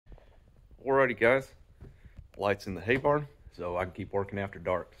Alrighty guys, lights in the hay barn so I can keep working after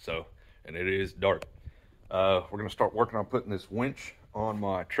dark. And it is dark. We're gonna start working on putting this winch on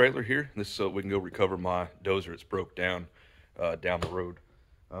my trailer here. This is so we can go recover my dozer. It's broke down down the road.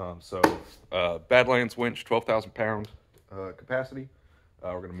 Badlands winch, 12,000 pound capacity.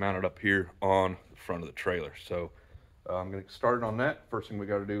 We're gonna mount it up here on the front of the trailer. So I'm gonna get started on that. First thing we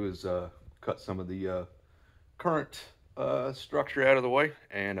got to do is cut some of the current structure out of the way,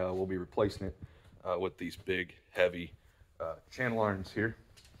 and we'll be replacing it with these big heavy channel irons here.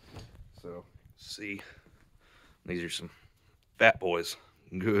 So see, these are some fat boys,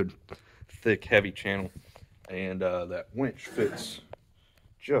 good thick heavy channel, and that winch fits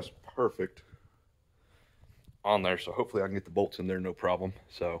just perfect on there, so hopefully I can get the bolts in there no problem.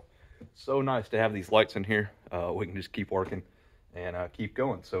 So nice to have these lights in here. We can just keep working and keep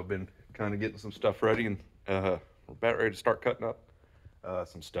going. So I've been kind of getting some stuff ready, and we're about ready to start cutting up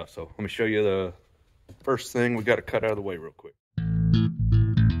some stuff. So let me show you the first thing we got to cut out of the way real quick.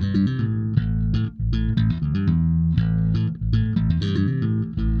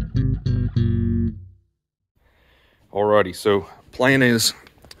 Alrighty, so plan is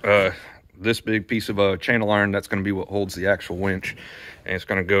this big piece of channel iron, that's going to be what holds the actual winch, and it's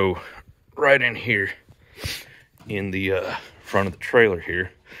going to go right in here in the front of the trailer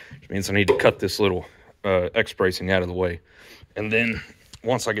here, which means I need to cut this little X bracing out of the way. And then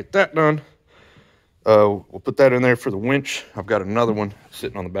once I get that done, we'll put that in there for the winch. I've got another one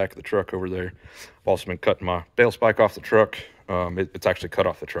sitting on the back of the truck over there. I've also been cutting my bale spike off the truck. It's actually cut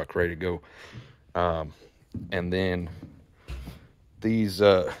off the truck, ready to go. And then these,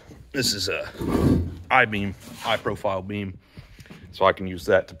 this is a I-beam, high-profile beam, so I can use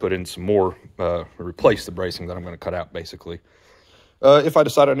that to put in some more, replace the bracing that I'm going to cut out, basically, if I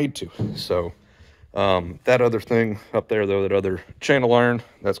decide I need to. So that other thing up there, though, that other channel iron,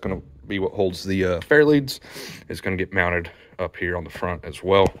 that's going to be what holds the fair leads. It's going to get mounted up here on the front as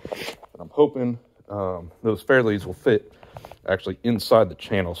well. And I'm hoping those fair leads will fit actually inside the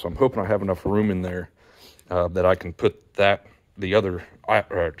channel, so I'm hoping I have enough room in there that I can put the other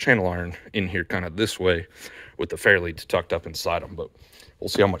channel iron in here kind of this way with the fair leads tucked up inside them, but we'll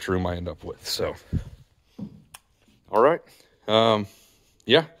see how much room I end up with. So all right,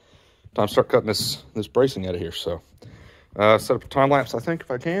 yeah, time to start cutting this bracing out of here. So set up a time lapse, I think,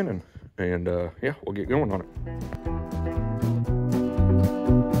 if I can, and yeah, we'll get going on it.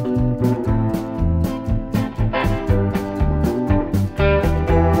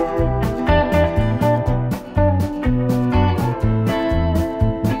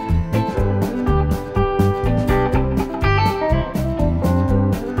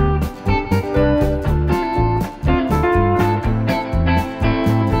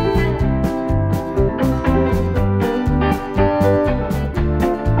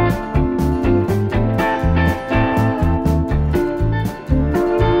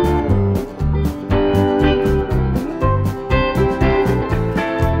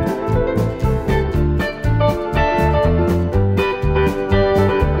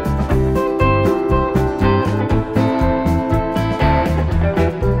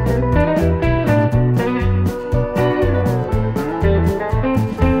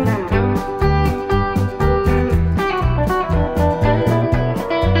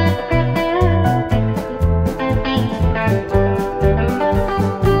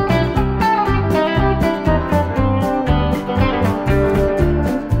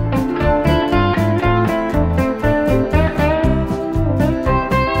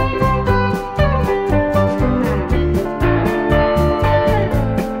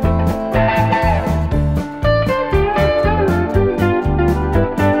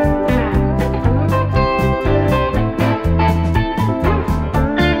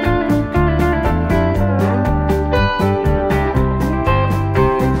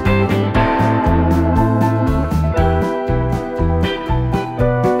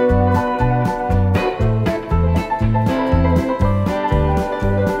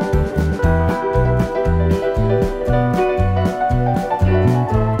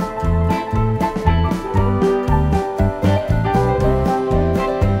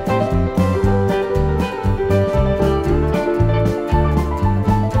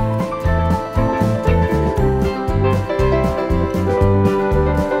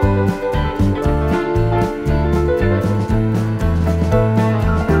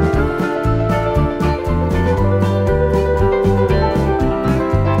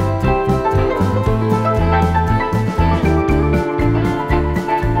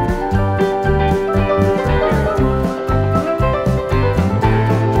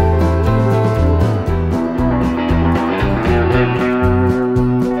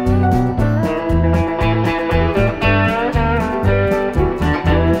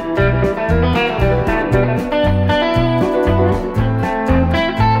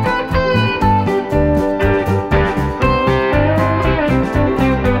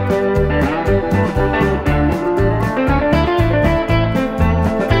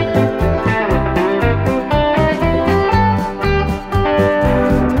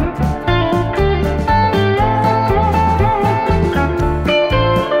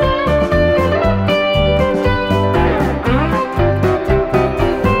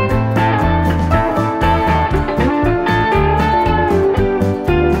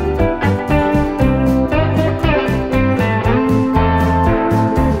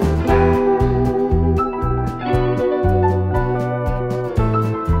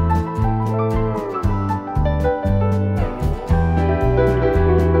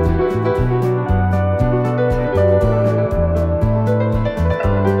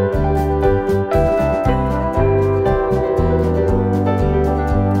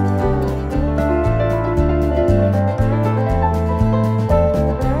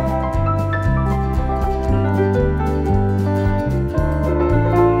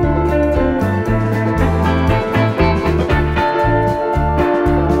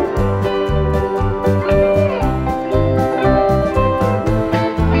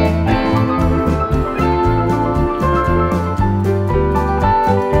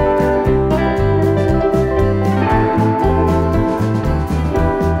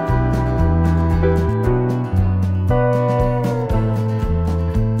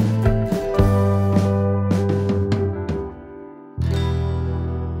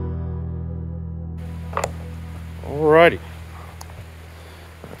 Alrighty.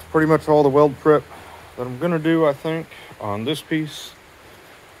 That's pretty much all the weld prep that I'm gonna do, I think, on this piece.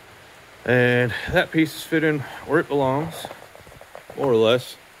 And that piece is fitting where it belongs, more or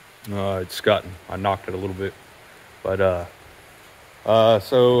less. I knocked it a little bit. But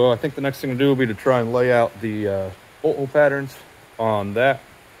so I think the next thing to do will be to try and lay out the bolt hole patterns on that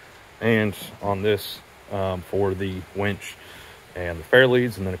and on this for the winch and the fair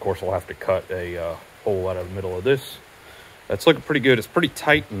leads. And then of course I'll have to cut a hole out of the middle of this. That's looking pretty good. It's pretty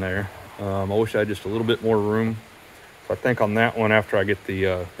tight in there. I wish I had just a little bit more room. So I think on that one, after I get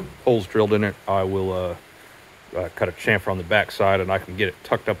the holes drilled in it, I will cut a chamfer on the back side, and I can get it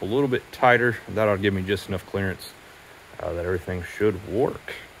tucked up a little bit tighter. That'll give me just enough clearance that everything should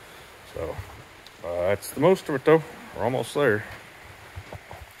work. So that's the most of it though. We're almost there.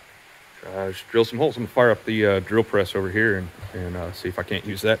 Just drill some holes. I'm gonna fire up the drill press over here and see if I can't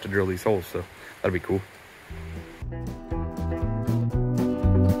use that to drill these holes. So that'll be cool.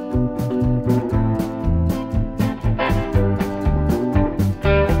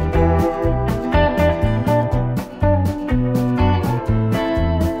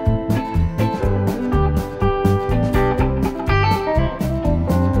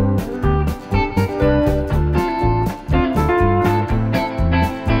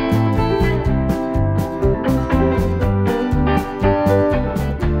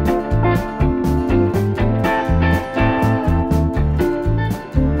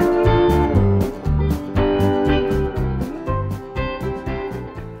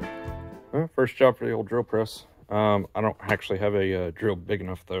 First job for the old drill press. I don't actually have a drill big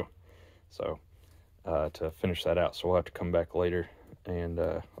enough though, so to finish that out. So we'll have to come back later and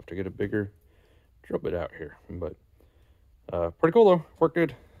have to get a bigger drill bit out here. But pretty cool though. Worked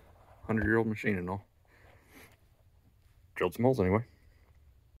good. 100-year-old machine and all. Drilled some holes anyway.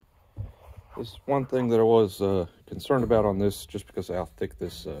 This one thing that I was concerned about on this, just because of how thick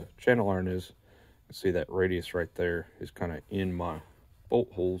this channel iron is. You see that radius right there is kind of in my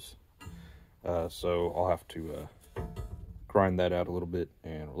bolt holes. So I'll have to grind that out a little bit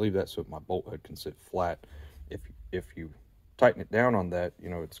and relieve that so that my bolt head can sit flat. If you tighten it down on that, you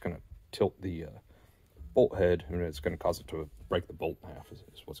know, it's going to tilt the bolt head, and it's going to cause it to break the bolt in half is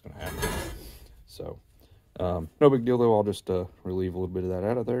what's going to happen. So no big deal though. I'll just relieve a little bit of that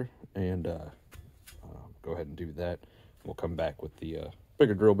out of there and go ahead and do that. We'll come back with the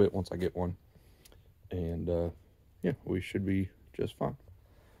bigger drill bit once I get one, and yeah, we should be just fine.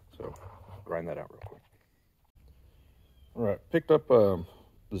 So grind that out real quick. All right, picked up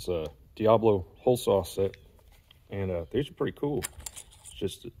this Diablo hole saw set, and these are pretty cool. It's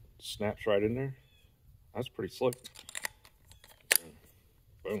just it snaps right in there. That's pretty slick.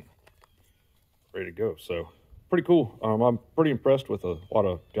 Boom, ready to go. So pretty cool. I'm pretty impressed with a lot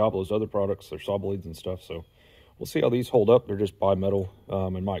of Diablo's other products, their saw blades and stuff. So we'll see how these hold up. They're just bimetal.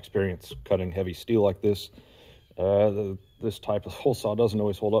 In my experience, cutting heavy steel like this, this type of hole saw doesn't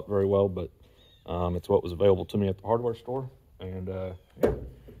always hold up very well, but it's what was available to me at the hardware store, and yeah,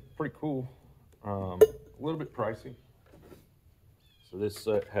 pretty cool. A little bit pricey. So this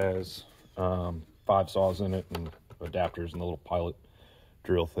set has 5 saws in it and adapters and the little pilot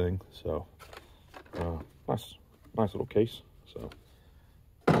drill thing. So nice little case. So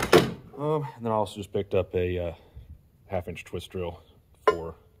and then I also just picked up a 1/2-inch twist drill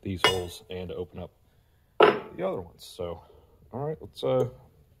for these holes and to open up the other ones. So all right, let's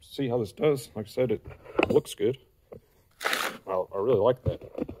see how this does. Like I said, it looks good. I really like that.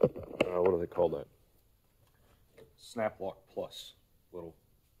 What do they call that? Snap Lock Plus little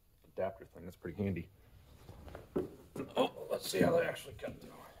adapter thing. That's pretty handy. Oh, let's see how they actually cut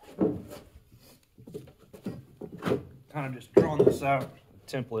through. Kind of just drawing this out,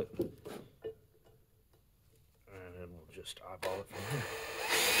 template, and then we'll just eyeball it from here.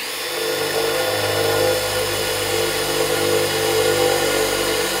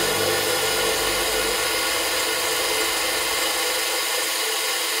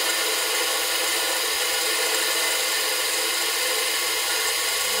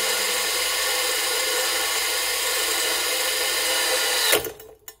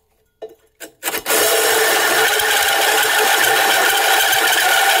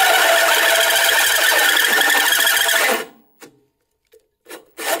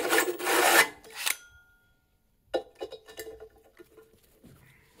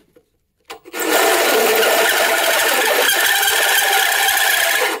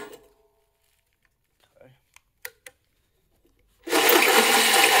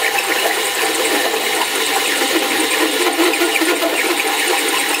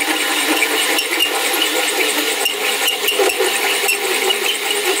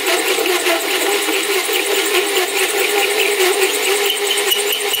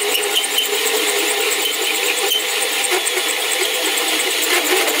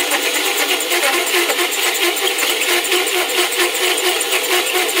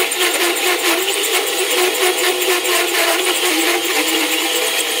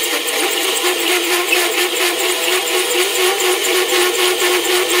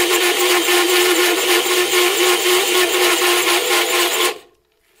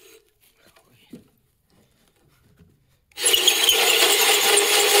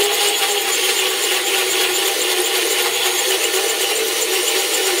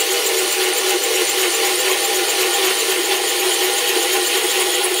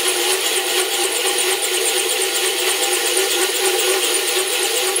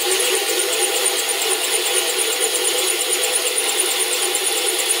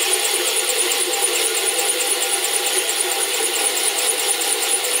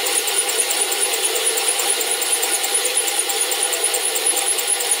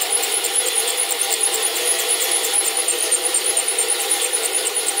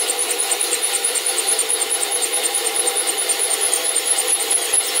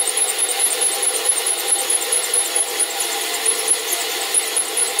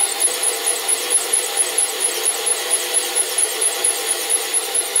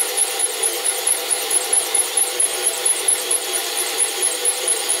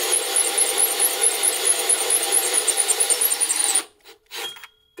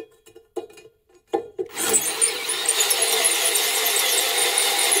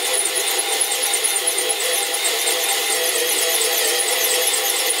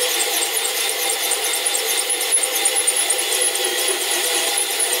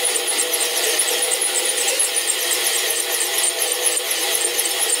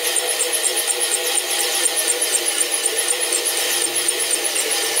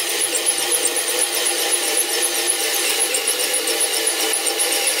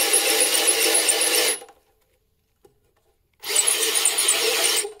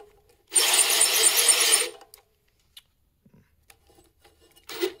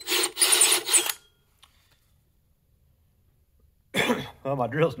 Well, my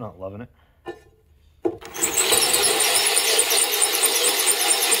drill's not loving it.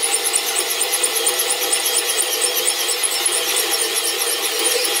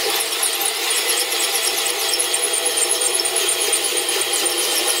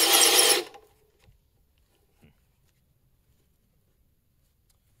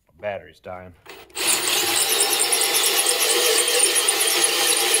 My battery's dying.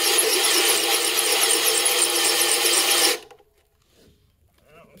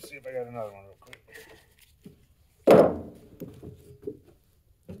 Let's see if I got another one real quick.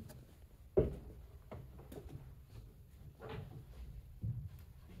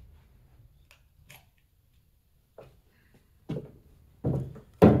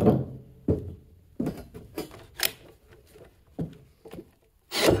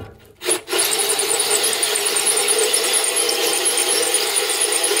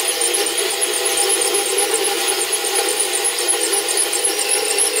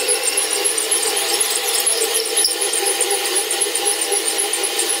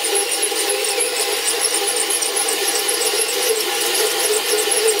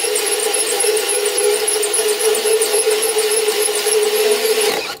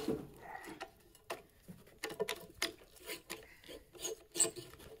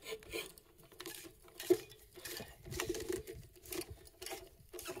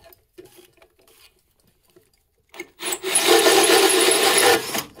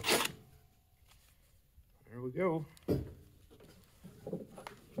 Go.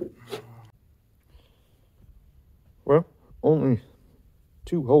 Well, only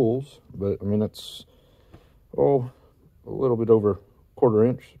 2 holes, but I mean it's a little bit over 1/4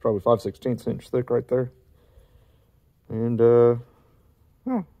 inch, probably 5/16 inch thick right there, and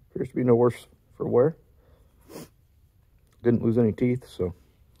appears to be no worse for wear. Didn't lose any teeth, so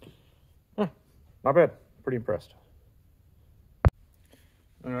not bad. Pretty impressed.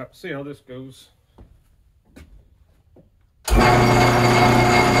 All right, see how this goes.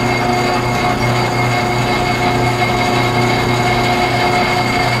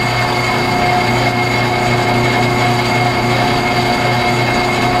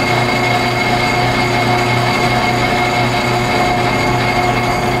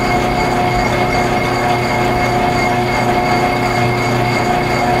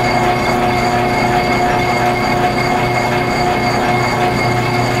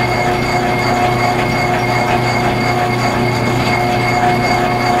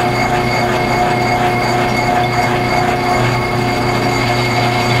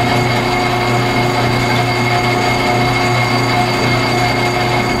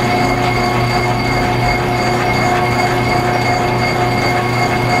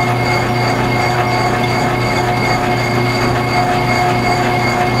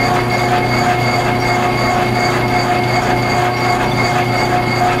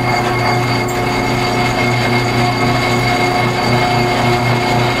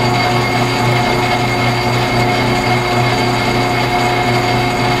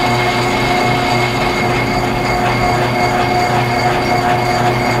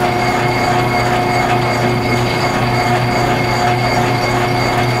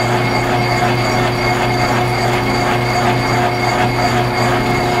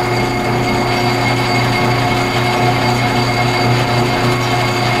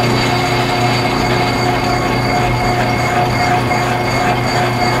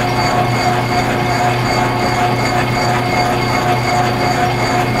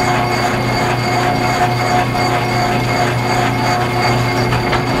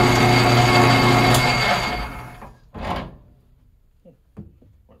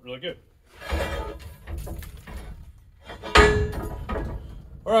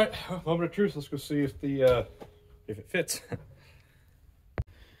 right, moment of truth. Let's go see if it fits.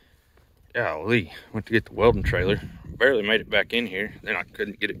 Golly, went to get the welding trailer. Barely made it back in here. Then I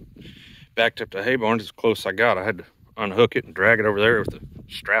couldn't get it backed up to hay barns as close as I got. I had to unhook it and drag it over there with the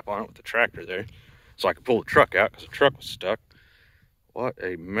strap on it with the tractor there, so I could pull the truck out because the truck was stuck. What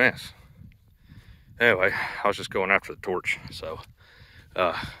a mess. Anyway, I was just going after the torch, so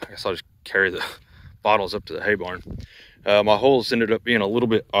I guess I'll just carry the bottles up to the hay barn. My holes ended up being a little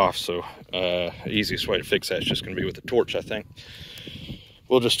bit off, so the easiest way to fix that is just going to be with the torch, I think.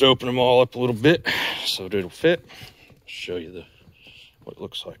 We'll just open them all up a little bit so that it'll fit. Show you what it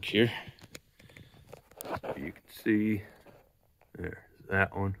looks like here. You can see there's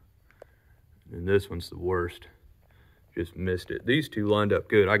that one, and this one's the worst. Just missed it. These two lined up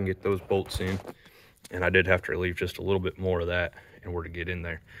good. I can get those bolts in, and I did have to relieve just a little bit more of that in order to get in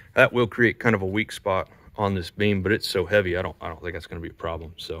there. That will create kind of a weak spot on this beam, but it's so heavy I don't think that's going to be a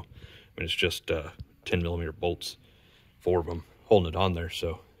problem. So I mean, it's just 10mm bolts, 4 of them holding it on there.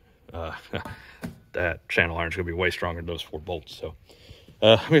 So that channel iron's going to be way stronger than those 4 bolts. So we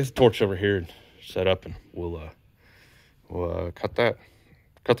have the torch over here and set up, and we'll cut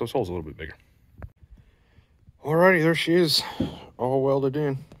those holes a little bit bigger. Alrighty, there she is, all welded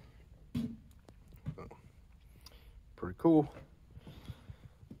in. Pretty cool.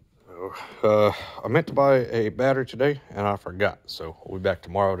 So, I meant to buy a battery today and I forgot, so I'll be back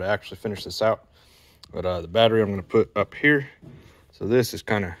tomorrow to actually finish this out. But the battery I'm going to put up here. So this is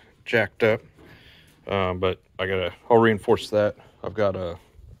kind of jacked up, but I'll reinforce that. I've got a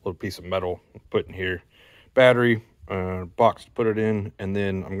little piece of metal put in here, battery box to put it in, and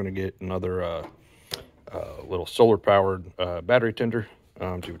then I'm going to get another little solar powered battery tender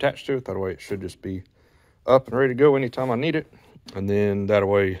to attach to it. That way it should just be up and ready to go anytime I need it. And then that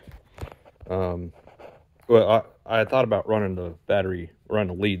way, well, I had thought about running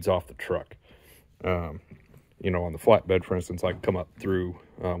the leads off the truck. You know, on the flatbed, for instance, I can come up through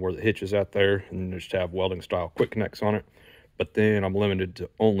where the hitch is at there and just have welding style quick connects on it. But then I'm limited to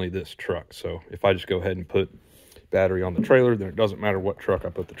only this truck. So if I just go ahead and put battery on the trailer, then it doesn't matter what truck I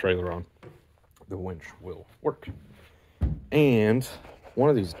put the trailer on, the winch will work. And one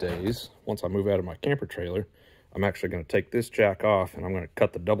of these days, once I move out of my camper trailer, I'm actually going to take this jack off, and I'm going to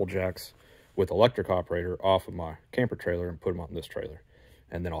cut the double jacks with electric operator off of my camper trailer and put them on this trailer.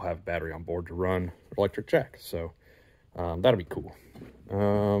 And then I'll have a battery on board to run electric jack. So that'll be cool.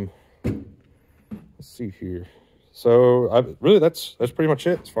 Let's see here. So really that's pretty much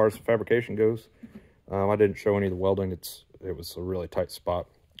it as far as the fabrication goes. I didn't show any of the welding. It was a really tight spot.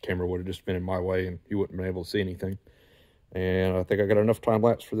 Camera would have just been in my way and you wouldn't have been able to see anything. And I think I got enough time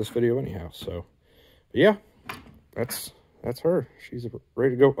lapse for this video anyhow. So yeah, that's her. She's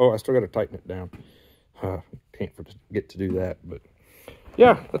ready to go. Oh, I still got to tighten it down. Can't forget to do that, but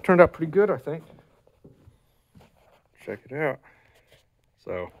yeah, that turned out pretty good, I think. Check it out.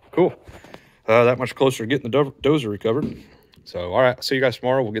 So cool. That much closer to getting the dozer recovered. So all right, see you guys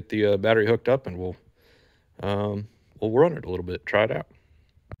tomorrow. We'll get the battery hooked up and we'll run it a little bit, try it out.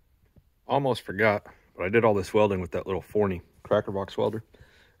 Almost forgot, but I did all this welding with that little Forney cracker box welder,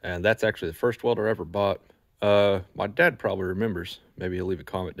 and that's actually the first welder I ever bought. My dad probably remembers. Maybe he'll leave a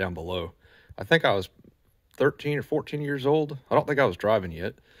comment down below. I think I was 13 or 14 years old. I don't think I was driving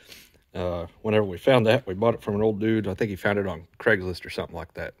yet. Whenever we found that, we bought it from an old dude. I think he found it on Craigslist or something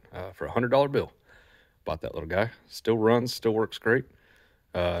like that for a $100 bill. Bought that little guy. Still runs, still works great.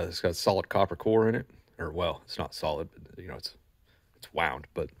 It's got solid copper core in it. Or, well, it's not solid, but, you know, it's wound.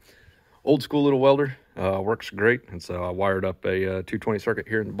 But old school little welder, works great. And so I wired up a 220 circuit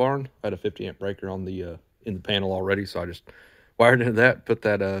here in the barn. I had a 50 amp breaker on the in the panel already, so I just wired into that, put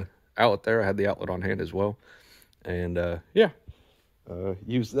that outlet there. I had the outlet on hand as well. And, yeah.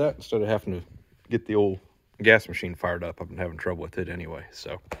 Use that instead of having to get the old gas machine fired up. I've been having trouble with it anyway.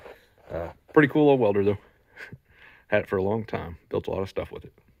 So pretty cool old welder though. Had it for a long time. Built a lot of stuff with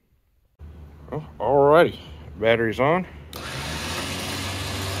it. Well, alrighty, battery's on.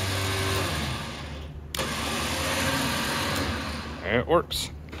 And it works.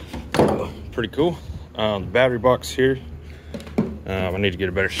 Pretty cool. The battery box here. I need to get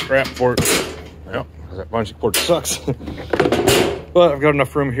a better strap for it. Yep, that bungee cord sucks. But I've got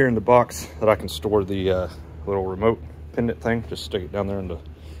enough room here in the box that I can store the little remote pendant thing. Just stick it down there in the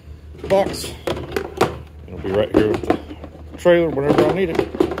box. It'll be right here with the trailer whenever I need it.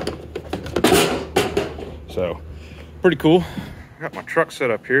 So, pretty cool. I got my truck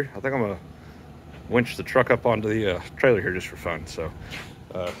set up here. I think I'm going to winch the truck up onto the trailer here just for fun. So,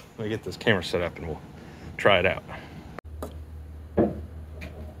 let me get this camera set up and we'll try it out.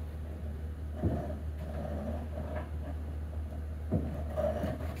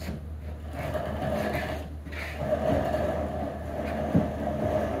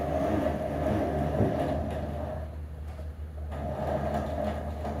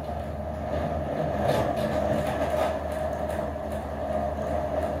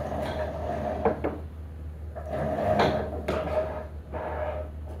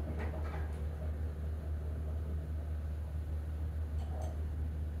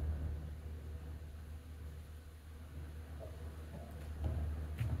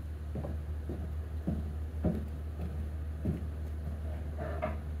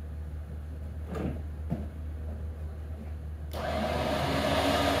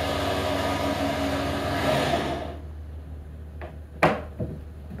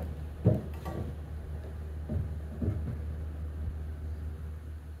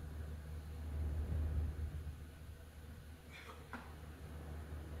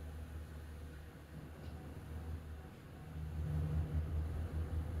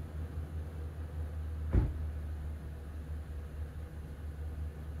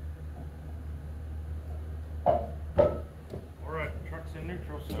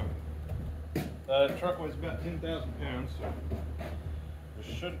 So the truck weighs about 10,000 pounds, so we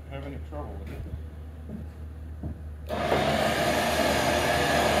shouldn't have any trouble with it.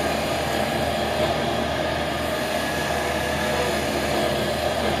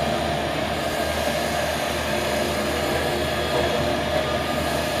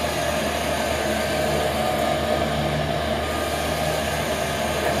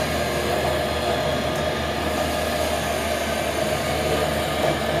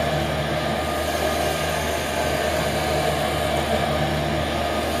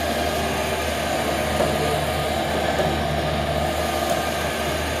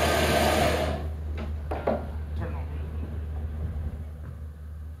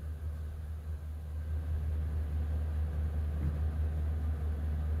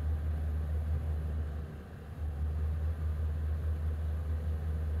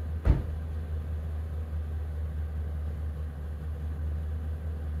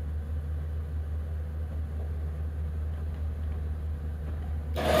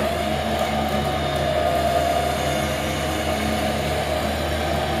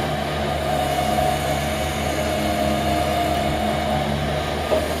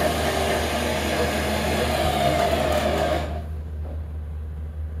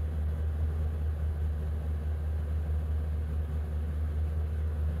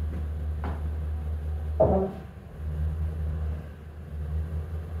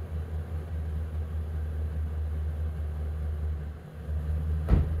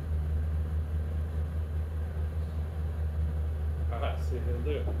 Let's see if it'll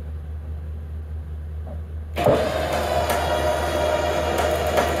do it.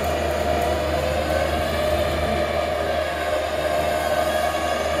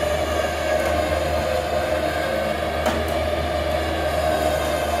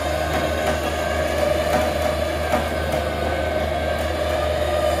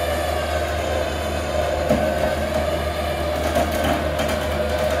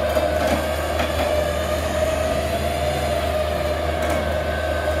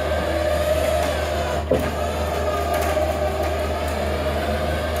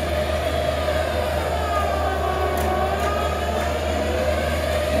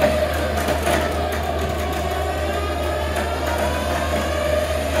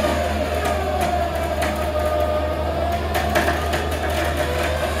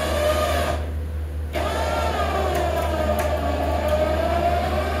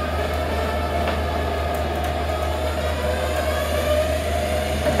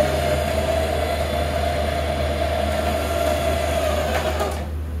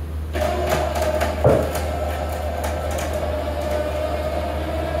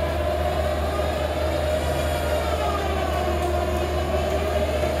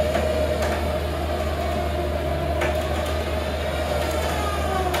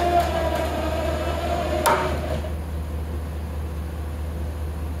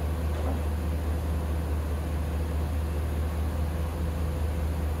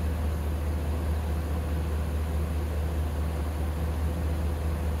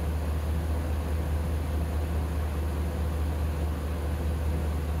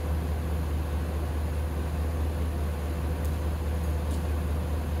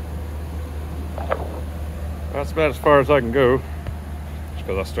 That's about as far as I can go, just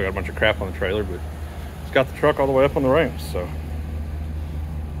because I still got a bunch of crap on the trailer, but it's got the truck all the way up on the ramps, so.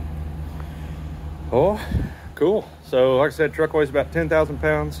 Oh, cool. So like I said, truck weighs about 10,000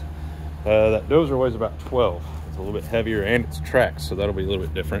 pounds. That dozer weighs about 12. It's a little bit heavier and it's tracked, so that'll be a little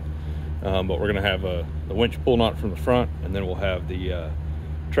bit different. But we're gonna have the winch pulling on it from the front, and then we'll have the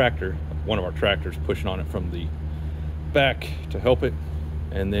tractor, one of our tractors, pushing on it from the back to help it.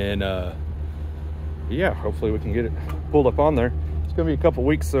 And then yeah, hopefully we can get it pulled up on there. It's gonna be a couple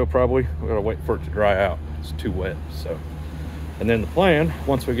weeks though, probably. We gotta wait for it to dry out. It's too wet, so. And then the plan,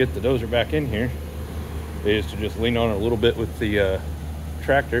 once we get the dozer back in here, is to just lean on it a little bit with the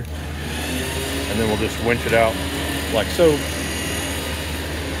tractor, and then we'll just winch it out like so.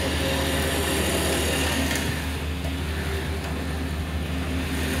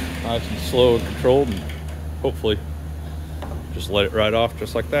 Nice and slow and controlled, and hopefully just let it ride off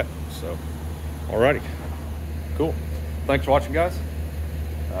just like that. So, alrighty, cool. Thanks for watching, guys.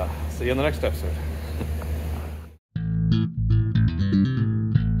 See you in the next episode.